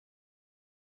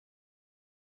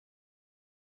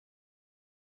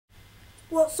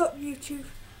What's up YouTube?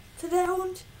 Today I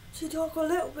want to talk a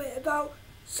little bit about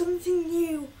something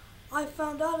new I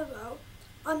found out about,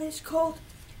 and it's called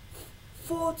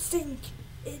Ford Sync.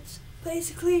 It's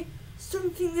basically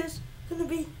something that's going to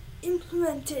be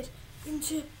implemented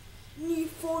into new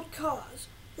Ford cars.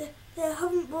 They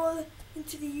haven't brought it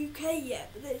into the UK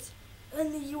yet, but it's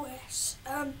in the US.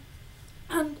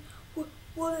 And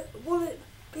what it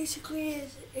basically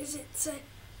is it's a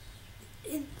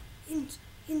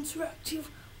interactive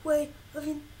way of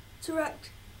interact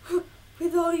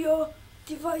with all your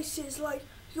devices, like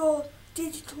your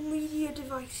digital media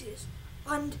devices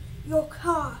and your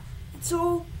car. It's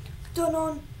all done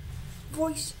on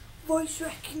voice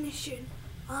recognition,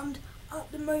 and at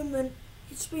the moment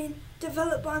it's been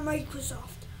developed by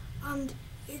Microsoft, and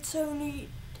it's only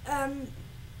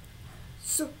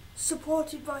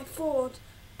supported by Ford,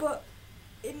 but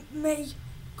it may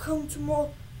come to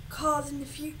more cars in the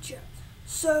future.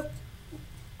 So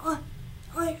I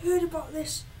heard about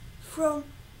this from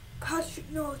Patrick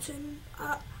Norton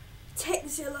at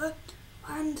Techzilla,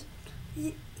 and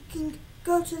you can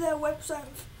go to their website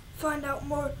and find out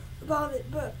more about it.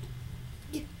 But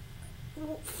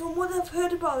from what I've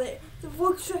heard about it, the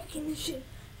voice recognition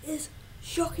is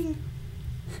shockingly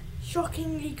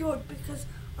good, because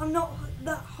I'm not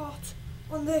that hot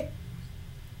on the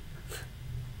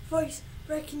voice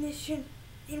recognition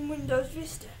in Windows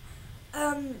Vista.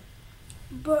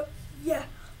 But yeah,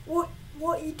 what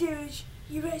you do is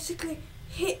you basically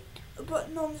hit a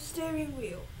button on the steering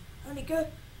wheel, and it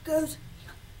goes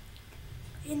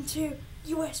into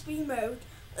USB mode,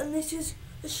 and this is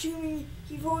assuming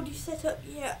you've already set up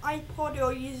your iPod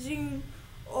or your Zoom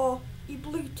or your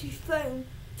Bluetooth phone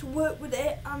to work with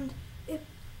it, and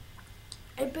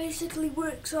it basically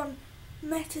works on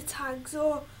meta tags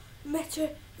or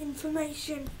meta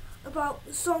information about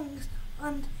the songs,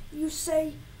 and you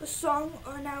say a song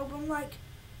or an album, like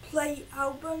play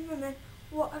album, and then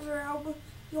whatever album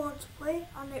you want to play,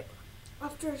 and it,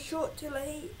 after a short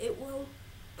delay, it will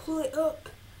pull it up.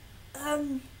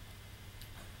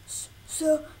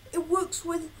 So it works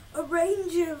with a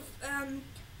range of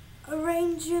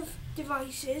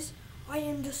devices, I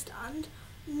understand,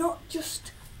 not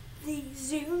just the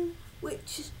Zoom,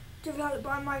 which is developed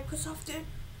by Microsoft.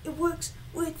 It works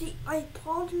with the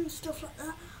iPod and stuff like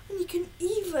that, and you can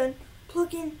even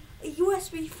plug in a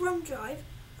USB thumb drive,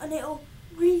 and it'll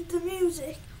read the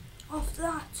music off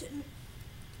that,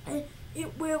 and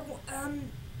it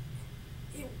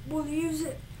will use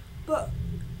it. But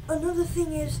another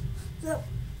thing is that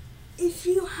if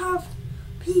you have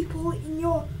people in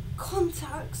your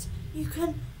contacts, you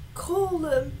can call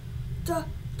them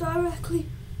directly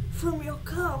from your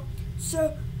car.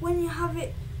 So when you have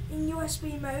it in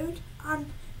USB mode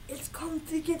and it's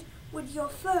configured with your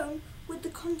phone with the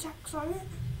contacts on it,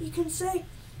 you can say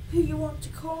who you want to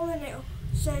call, and it'll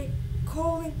say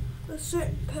calling a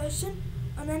certain person,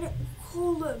 and then it will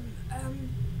call them.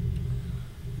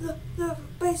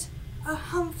 There's a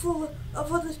handful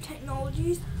of other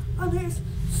technologies, and it's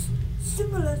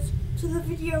similar to the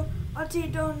video I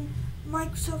did on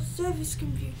Microsoft Service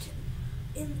Computing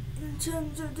in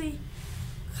terms of the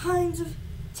kinds of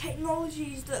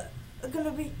technologies that are going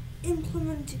to be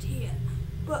implemented here.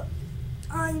 But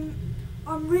I'm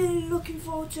really looking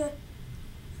forward to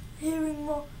hearing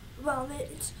more about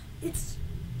it. It's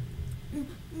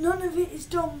none of it is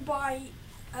done by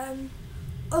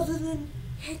other than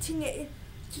hitting it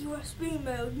in USB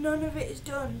mode. None of it is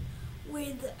done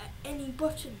with any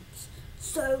buttons.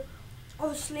 So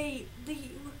obviously the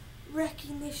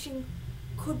recognition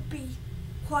could be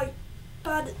quite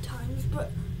bad at times,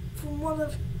 but from what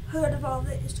I've heard about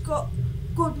it, it's got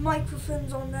good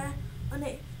microphones on there, and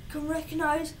it can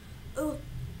recognise a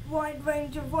wide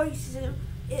range of voices.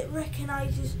 It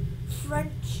recognises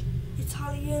French,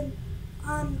 Italian,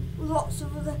 and lots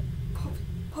of other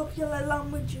popular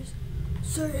languages.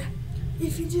 So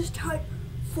if you just type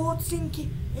Ford Sync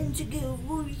into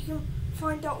Google, you can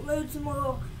find out loads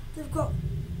more. They've got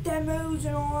demos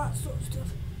and all that sort of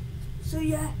stuff. So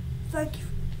yeah, thank you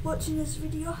for watching this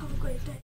video. Have a great day.